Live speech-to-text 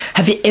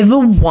Have you ever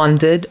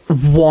wondered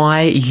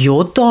why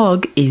your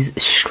dog is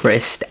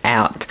stressed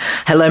out?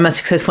 Hello, my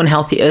successful and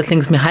healthy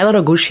earthlings. Mihaela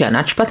Ragushia,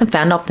 naturopath and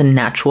founder of the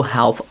Natural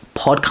Health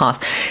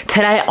Podcast.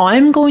 Today,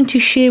 I'm going to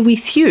share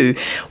with you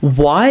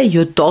why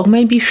your dog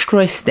may be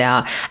stressed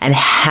out and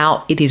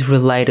how it is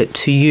related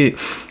to you.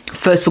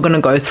 First, we're going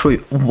to go through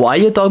why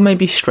your dog may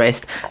be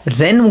stressed.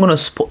 Then we're going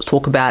to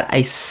talk about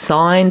a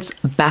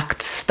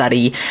science-backed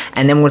study.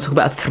 And then we're going to talk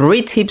about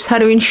 3 tips how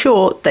to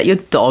ensure that your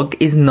dog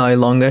is no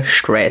longer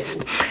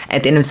stressed.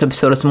 At the end of this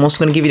episode, I'm also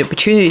going to give you the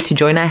opportunity to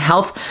join our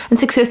health and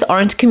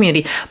success-oriented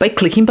community by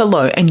clicking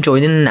below and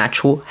joining the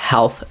Natural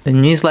Health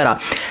newsletter.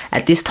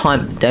 At this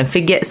time, don't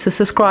forget to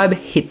subscribe,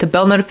 hit the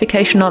bell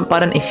notification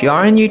button if you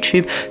are on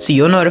YouTube so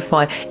you're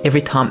notified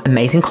every time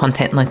amazing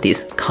content like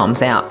this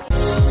comes out.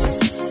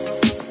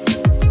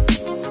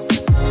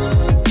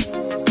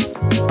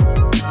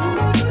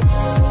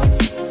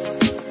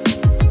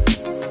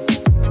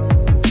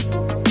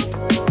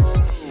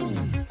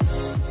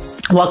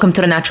 Welcome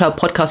to the Natural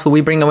Health Podcast, where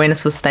we bring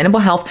awareness of sustainable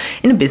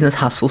health in a business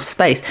hustle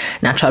space.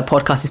 Natural Health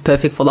Podcast is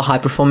perfect for the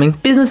high-performing,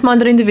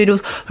 business-minded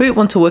individuals who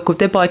want to work with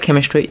their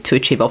biochemistry to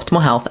achieve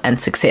optimal health and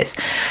success.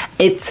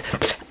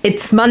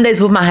 It's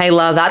Mondays with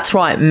Mihaela. That's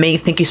right, me.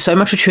 Thank you so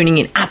much for tuning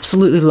in.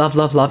 Absolutely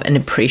love, and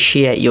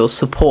appreciate your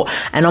support.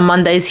 And on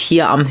Mondays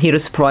here, I'm here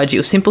to provide you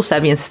with simple,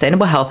 savvy, and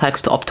sustainable health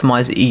hacks to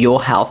optimize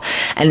your health.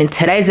 And in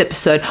today's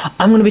episode,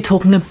 I'm going to be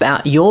talking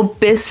about your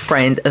best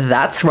friend.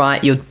 That's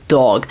right, your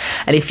dog.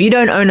 And if you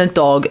don't own a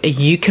dog,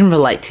 you can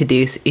relate to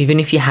this even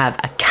if you have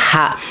a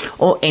cat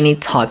or any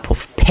type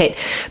of pet,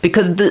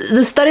 because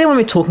the study I'm going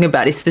to be talking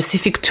about is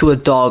specific to a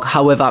dog.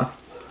 However,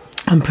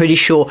 I'm pretty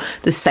sure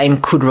the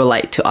same could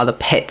relate to other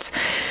pets.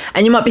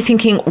 And you might be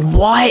thinking,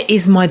 why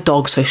is my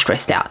dog so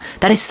stressed out?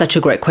 That is such a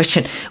great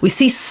question. We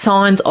see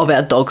signs of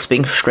our dogs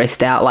being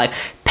stressed out, like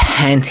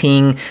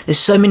panting. There's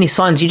so many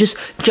signs. You just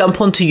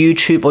jump onto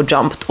YouTube or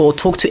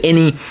talk to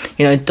any,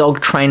 dog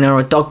trainer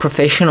or dog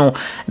professional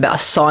about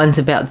signs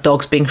about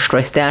dogs being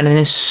stressed out, and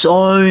there's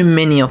so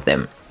many of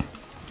them.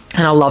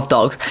 And I love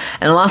dogs.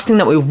 And the last thing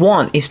that we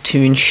want is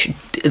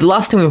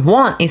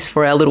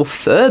for our little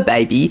fur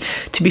baby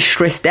to be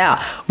stressed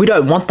out. We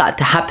don't want that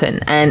to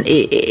happen. And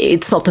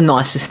it's not the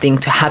nicest thing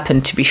to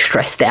happen, to be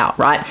stressed out,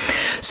 right?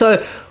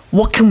 So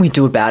what can we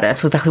do about it?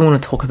 That's exactly what I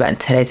want to talk about in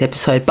today's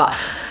episode. But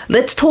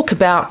let's talk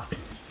about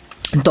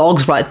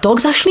dogs, right?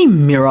 Dogs actually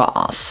mirror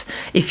us.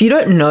 If you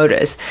don't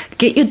notice,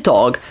 get your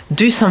dog,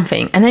 do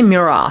something, and they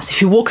mirror us.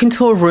 If you walk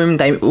into a room,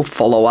 they will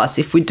follow us.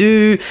 If we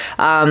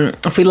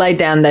lay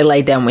down, they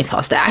lay down with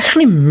us. They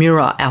actually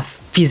mirror our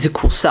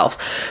physical selves.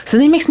 So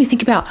then it makes me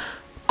think about,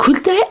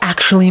 could they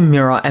actually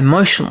mirror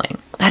emotionally?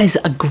 That is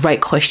a great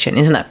question,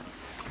 isn't it?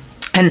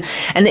 And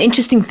the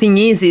interesting thing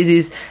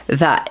is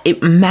that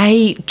it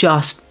may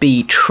just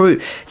be true.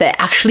 They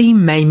actually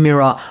may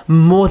mirror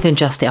more than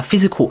just our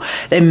physical.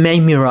 They may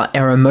mirror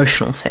our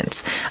emotional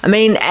sense. I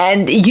mean,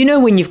 and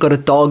when you've got a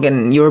dog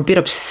and you're a bit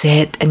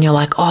upset and you're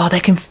like, oh, they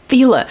can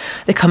feel it.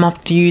 They come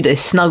up to you, they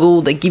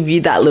snuggle, they give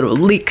you that little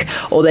lick,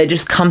 or they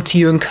just come to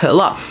you and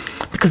curl up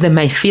because they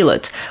may feel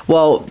it.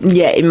 Well,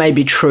 yeah, it may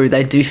be true.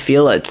 They do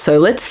feel it. So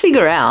let's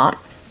figure out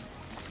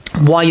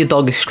why your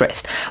dog is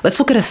stressed. Let's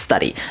look at a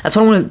study. That's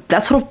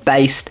what I've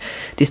based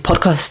this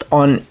podcast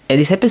on.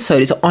 This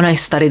episode is on a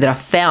study that I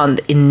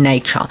found in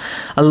Nature.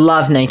 I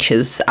love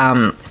Nature's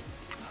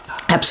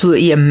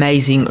absolutely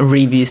amazing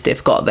reviews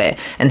they've got there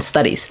and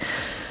studies.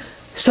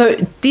 So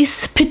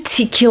this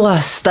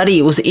particular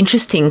study was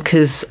interesting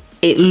because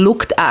it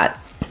looked at,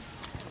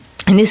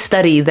 in this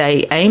study,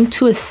 they aimed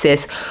to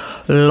assess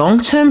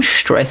long-term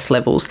stress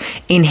levels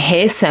in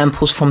hair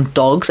samples from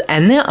dogs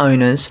and their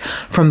owners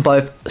from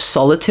both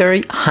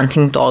solitary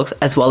hunting dogs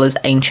as well as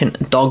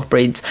ancient dog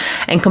breeds,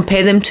 and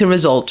compare them to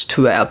results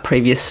to our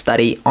previous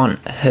study on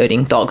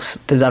herding dogs.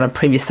 They've done a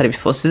previous study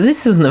before, so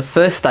this isn't the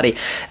first study.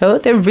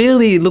 They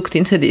really looked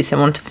into this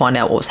and wanted to find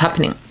out what was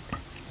happening.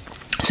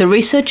 So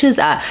researchers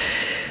at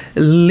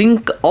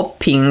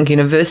Linköping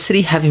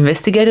University have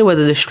investigated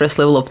whether the stress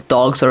level of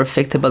dogs are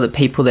affected by the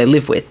people they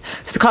live with.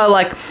 So it's kind of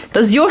like,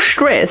 does your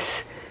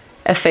stress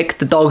affect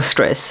the dog's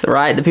stress,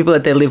 right? The people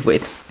that they live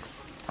with.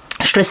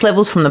 Stress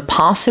levels from the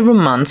past several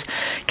months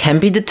can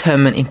be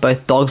determined in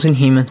both dogs and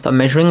humans by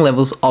measuring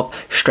levels of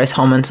stress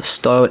hormones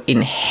stored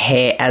in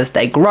hair as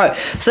they grow.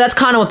 So that's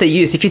kind of what they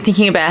use. If you're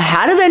thinking about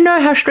how do they know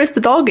how stressed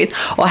the dog is,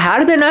 or how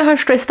do they know how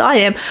stressed I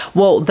am?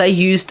 Well, they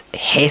used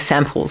hair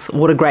samples.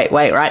 What a great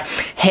way, right?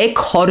 Hair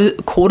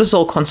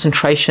cortisol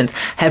concentrations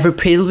have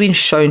repeatedly been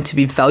shown to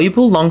be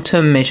valuable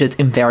long-term measures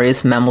in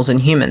various mammals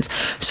and humans.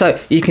 So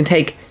you can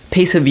take a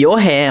piece of your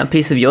hair, a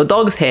piece of your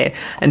dog's hair,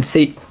 and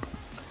see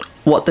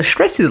what the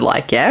stress is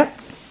like, yeah?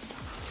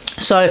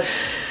 So,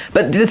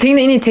 but the thing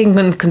that you need to take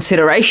into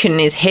consideration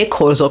is hair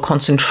cortisol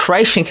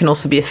concentration can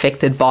also be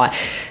affected by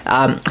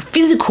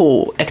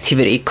physical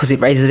activity because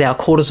it raises our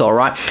cortisol,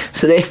 right?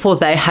 So therefore,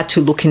 they had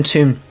to look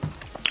into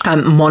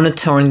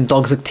monitoring the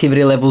dog's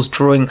activity levels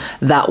during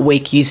that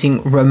week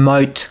using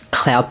remote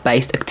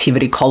cloud-based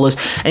activity collars,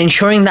 and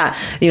ensuring that,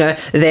 you know,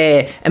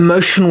 their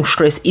emotional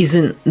stress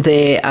isn't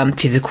their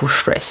physical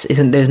stress,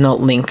 there's no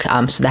link.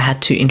 So they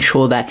had to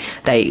ensure that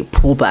they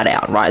pull that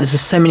out, right? There's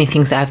just so many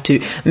things they have to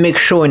make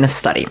sure in a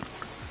study.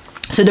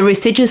 So the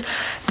researchers,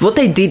 what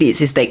they did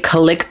is they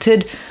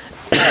collected,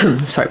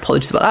 sorry,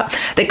 apologies about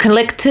that. They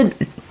collected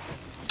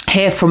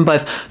hair from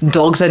both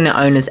dogs and their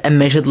owners and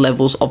measured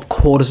levels of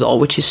cortisol,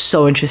 which is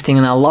so interesting,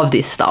 and I love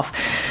this stuff,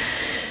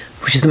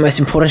 which is the most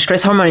important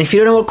stress hormone. If you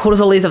don't know what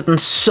cortisol is, I've done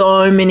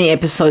so many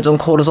episodes on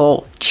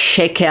cortisol.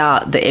 Check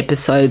out the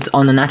episodes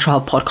on the Natural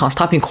Health Podcast.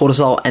 Type in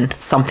cortisol and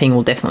something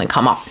will definitely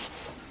come up.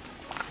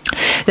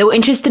 They were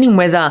interested in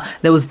whether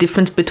there was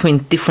difference between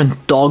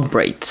different dog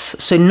breeds.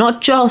 So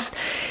not just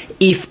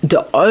if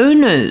the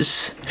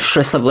owner's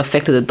stress level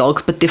affected the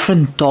dogs, but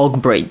different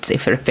dog breeds,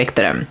 if it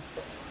affected them.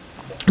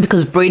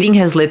 Because breeding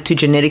has led to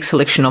genetic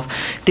selection of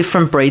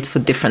different breeds for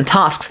different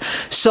tasks.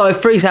 So,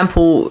 for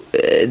example,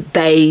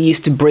 they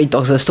used to breed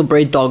dogs, they still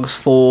breed dogs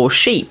for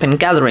sheep and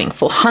gathering,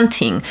 for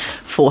hunting,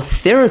 for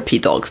therapy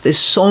dogs. There's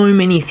so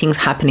many things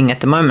happening at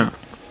the moment.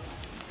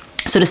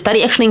 So the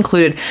study actually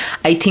included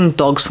 18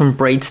 dogs from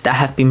breeds that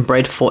have been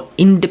bred for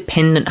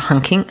independent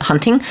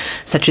hunting,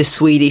 such as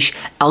Swedish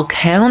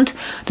Elkhound,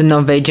 the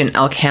Norwegian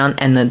Elkhound,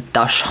 and the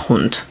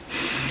Dachshund.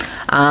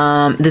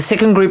 The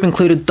second group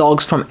included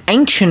dogs from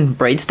ancient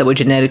breeds that were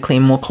genetically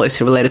more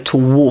closely related to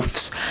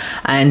wolves,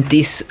 and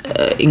this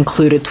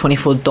included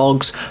 24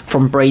 dogs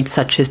from breeds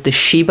such as the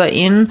Shiba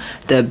Inu,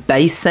 the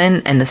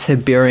Bison, and the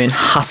Siberian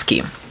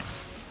Husky.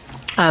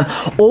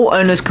 All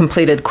owners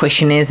completed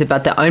questionnaires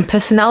about their own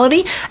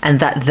personality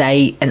and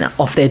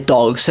of their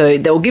dog. So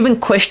they were given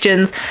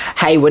questions,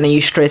 hey, when are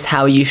you stressed?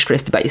 How are you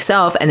stressed about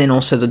yourself? And then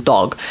also the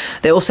dog.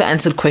 They also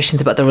answered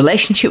questions about the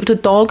relationship with the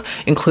dog,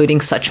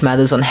 including such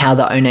matters on how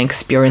the owner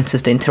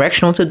experiences the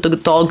interaction with the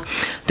dog,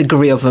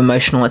 degree of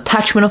emotional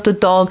attachment of the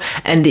dog,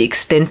 and the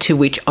extent to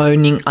which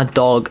owning a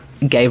dog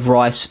gave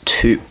rise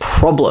to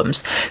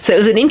problems. So it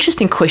was an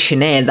interesting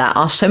questionnaire that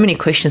asked so many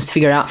questions to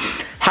figure out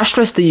how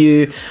stressed are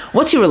you,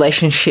 what's your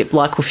relationship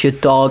like with your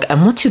dog,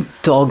 and what's your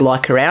dog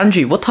like around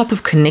you? What type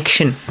of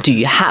connection do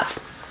you have?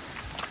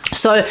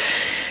 So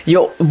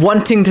you're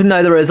wanting to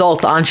know the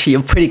results, aren't you?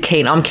 You're pretty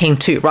keen. I'm keen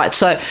too, right?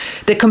 So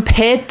they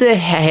compared the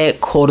hair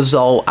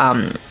cortisol,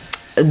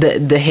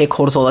 the hair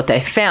cortisol that they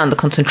found, the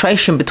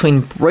concentration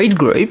between breed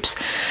groups.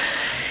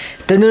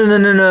 And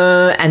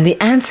the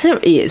answer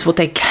is, what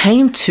they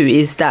came to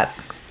is that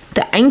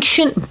the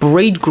ancient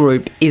breed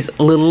group is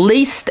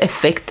least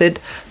affected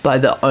by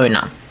the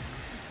owner.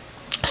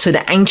 So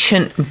the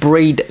ancient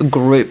breed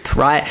group,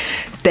 right?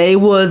 They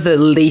were the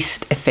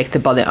least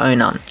affected by the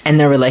owner and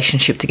their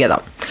relationship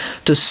together.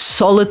 The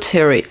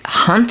solitary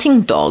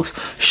hunting dogs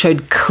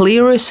showed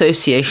clear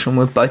association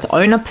with both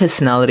owner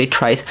personality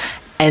traits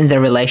and their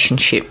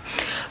relationship.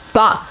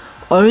 But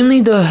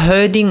only the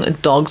herding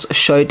dogs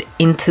showed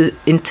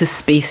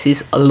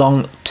interspecies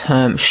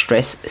long-term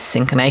stress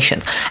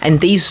synchronations. And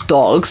these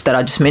dogs that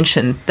I just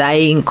mentioned,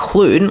 they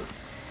include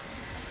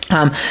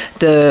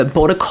the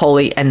Border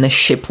Collie and the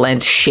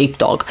Shetland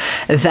Sheepdog.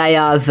 They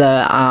are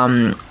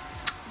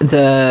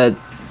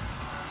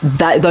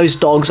those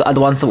dogs are the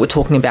ones that we're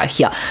talking about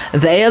here.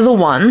 They are the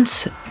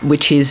ones,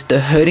 which is the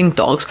herding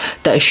dogs,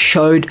 that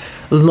showed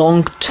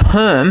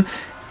long-term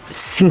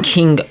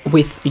syncing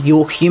with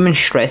your human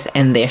stress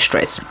and their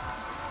stress.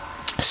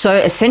 So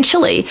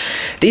essentially,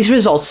 these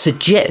results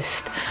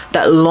suggest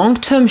that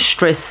long-term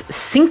stress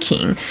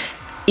syncing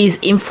is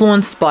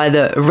influenced by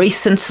the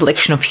recent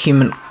selection of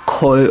human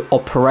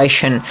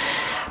cooperation,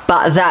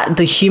 but that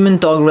the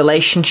human-dog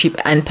relationship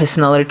and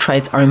personality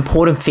traits are an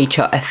important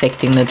feature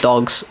affecting the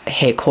dog's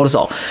hair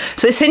cortisol.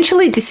 So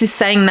essentially, this is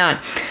saying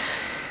that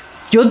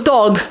your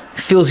dog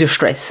feels your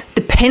stress,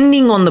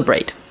 depending on the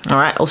breed. All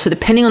right, also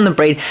depending on the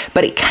breed,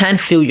 but it can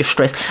feel your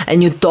stress,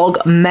 and your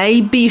dog may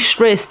be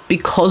stressed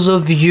because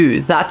of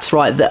you. That's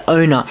right, the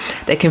owner.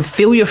 They can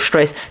feel your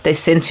stress, they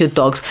sense your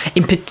dogs,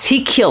 in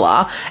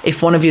particular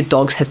if one of your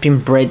dogs has been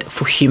bred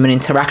for human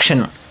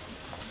interaction.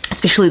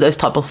 Especially those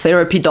type of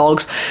therapy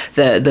dogs,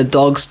 the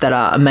dogs that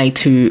are made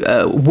to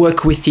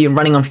work with you,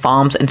 running on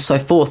farms and so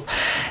forth.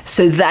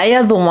 So they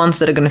are the ones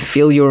that are going to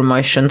feel your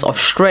emotions of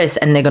stress,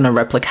 and they're going to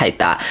replicate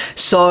that.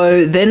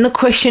 So then the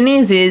question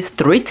is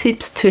 3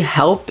 tips to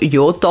help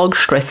your dog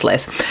stress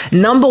less.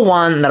 Number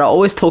 1 that I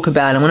always talk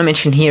about and I want to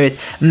mention here is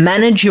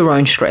manage your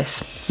own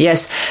stress.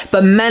 Yes,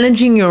 but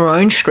managing your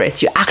own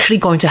stress, you're actually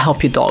going to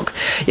help your dog.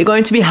 You're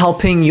going to be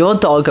helping your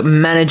dog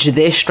manage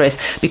their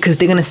stress, because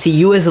they're going to see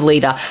you as a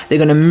leader. They're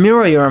going to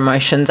mirror your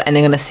emotions, and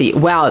they're going to see,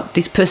 wow,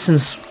 this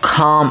person's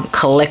calm,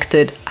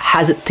 collected,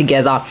 has it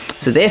together.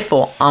 So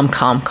therefore, I'm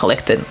calm,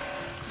 collected.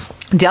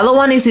 The other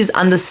one is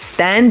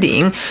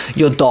understanding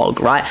your dog,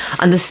 right?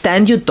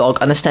 Understand your dog,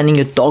 understanding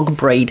your dog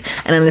breed,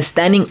 and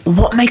understanding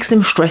what makes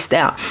them stressed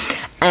out.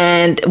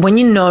 And when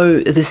you know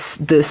the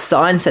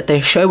signs that they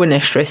show when they're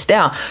stressed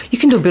out, you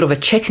can do a bit of a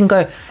check and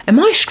go, am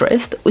I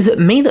stressed? Is it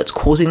me that's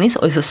causing this,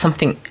 or is it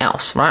something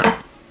else, right?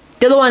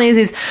 The other one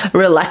is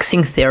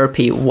relaxing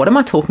therapy. What am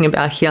I talking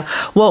about here?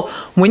 Well,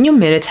 when you're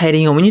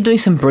meditating or when you're doing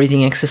some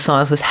breathing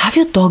exercises, have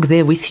your dog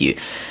there with you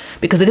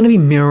because they're going to be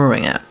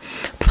mirroring it.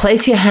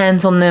 Place your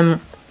hands on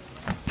them,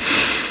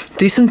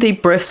 do some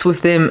deep breaths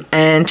with them,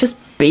 and just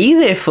be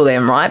there for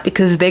them, right?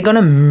 Because they're going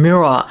to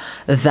mirror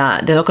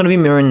that. They're not going to be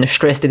mirroring the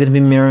stress. They're going to be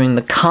mirroring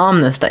the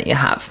calmness that you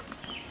have.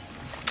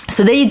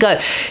 So there you go.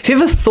 If you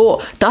ever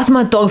thought, does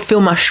my dog feel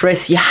my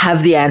stress? You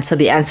have the answer.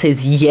 The answer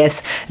is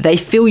yes. They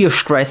feel your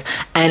stress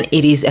and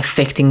it is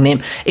affecting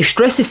them. If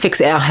stress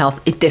affects our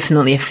health, it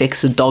definitely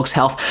affects the dog's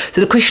health.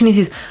 So the question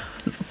is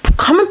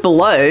comment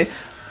below,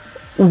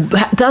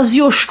 does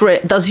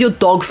your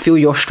dog feel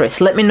your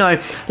stress? Let me know.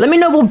 Let me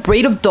know what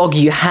breed of dog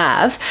you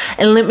have,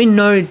 and let me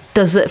know,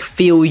 does it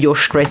feel your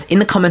stress? In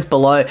the comments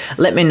below,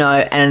 let me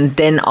know, and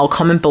then I'll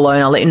comment below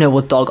and I'll let you know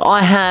what dog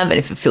I have and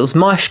if it feels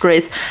my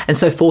stress and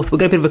so forth. We've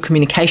got a bit of a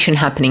communication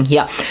happening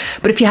here.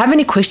 But if you have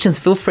any questions,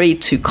 feel free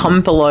to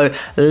comment below,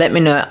 let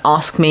me know,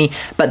 ask me.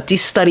 But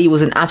this study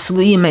was an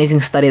absolutely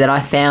amazing study that I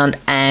found,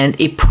 and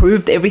it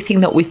proved everything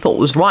that we thought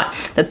was right,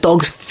 that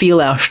dogs feel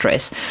our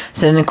stress.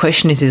 So then the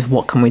question is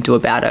what can we do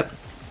about it?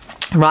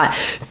 Right,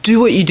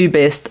 do what you do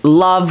best.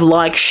 Love,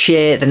 like,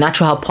 share the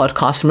Natural Health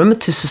Podcast. Remember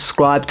to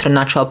subscribe to the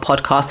Natural Health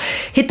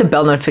Podcast. Hit the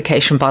bell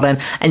notification button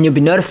and you'll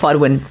be notified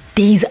when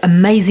these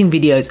amazing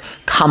videos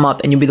come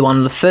up, and you'll be one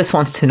of the first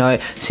ones to know,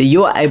 so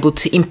you're able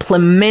to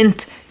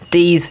implement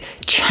these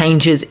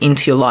changes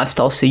into your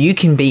lifestyle so you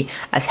can be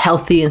as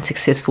healthy and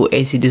successful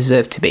as you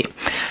deserve to be.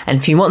 And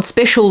if you want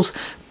specials,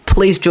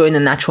 please join the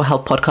Natural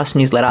Health Podcast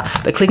newsletter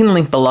by clicking the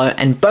link below,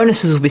 and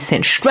bonuses will be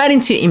sent straight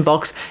into your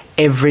inbox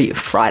every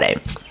Friday.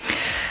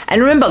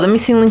 And remember, the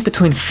missing link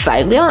between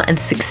failure and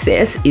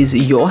success is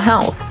your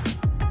health.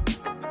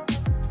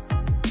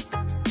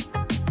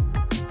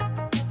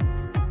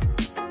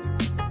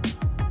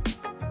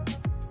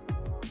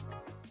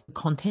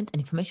 Content and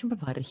information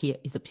provided here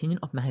is opinion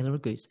of Mahela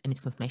Raguse and is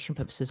for information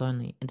purposes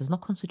only and does not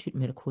constitute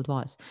medical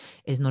advice.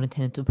 It is not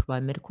intended to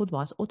provide medical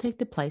advice or take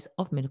the place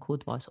of medical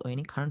advice or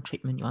any current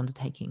treatment you're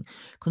undertaking.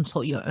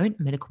 Consult your own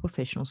medical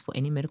professionals for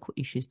any medical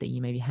issues that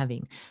you may be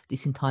having.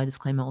 This entire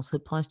disclaimer also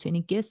applies to any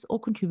guests or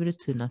contributors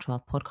to the Natural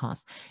Health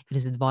Podcast. It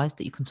is advised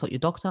that you consult your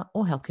doctor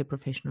or healthcare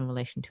professional in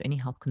relation to any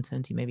health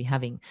concerns you may be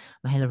having.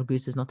 Mahela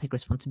Raguse does not take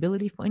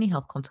responsibility for any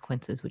health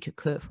consequences which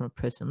occur from a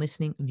person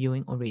listening,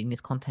 viewing, or reading this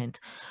content.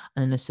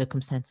 Under no circumstances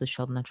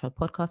shall the Natural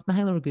Health Podcast,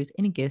 Mahela Raguse,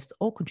 any guests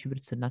or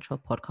contributors to the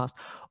Natural Health Podcast,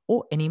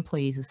 or any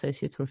employees,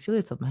 associates, or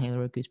affiliates of Mahela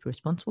Raguse be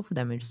responsible for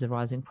damages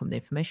arising from the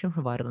information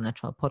provided on the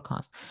Natural Health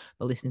Podcast.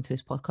 By listening to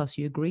this podcast,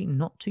 you agree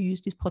not to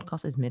use this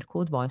podcast as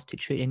medical advice to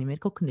treat any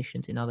medical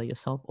conditions in either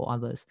yourself or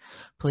others.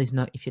 Please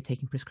note, if you're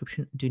taking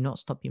prescription, do not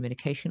stop your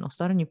medication or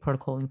start a new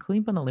protocol,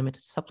 including but not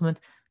limited to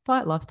supplements,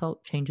 diet,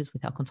 lifestyle changes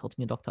without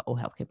consulting a doctor or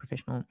healthcare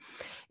professional.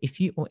 If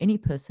you or any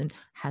person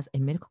has a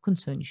medical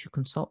concern, you should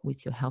consult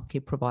with your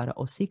healthcare provider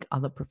or seek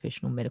other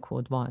professional medical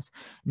advice.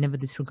 Never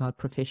disregard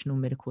professional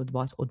medical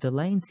advice or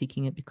delay in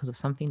seeking it because of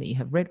something that you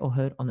have read or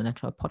heard on the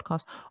Natural Health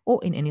Podcast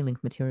or in any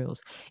linked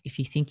materials. If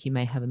you think you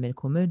may have a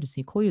medical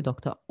emergency, call your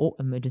doctor or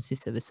emergency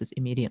services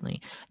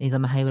immediately. Neither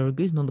Mahela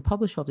Raguse nor the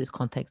publisher of this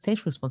content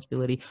takes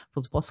responsibility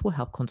for the possible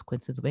health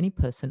consequences of any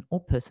person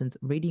or persons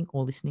reading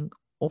or listening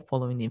or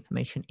following the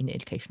information in the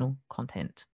educational content.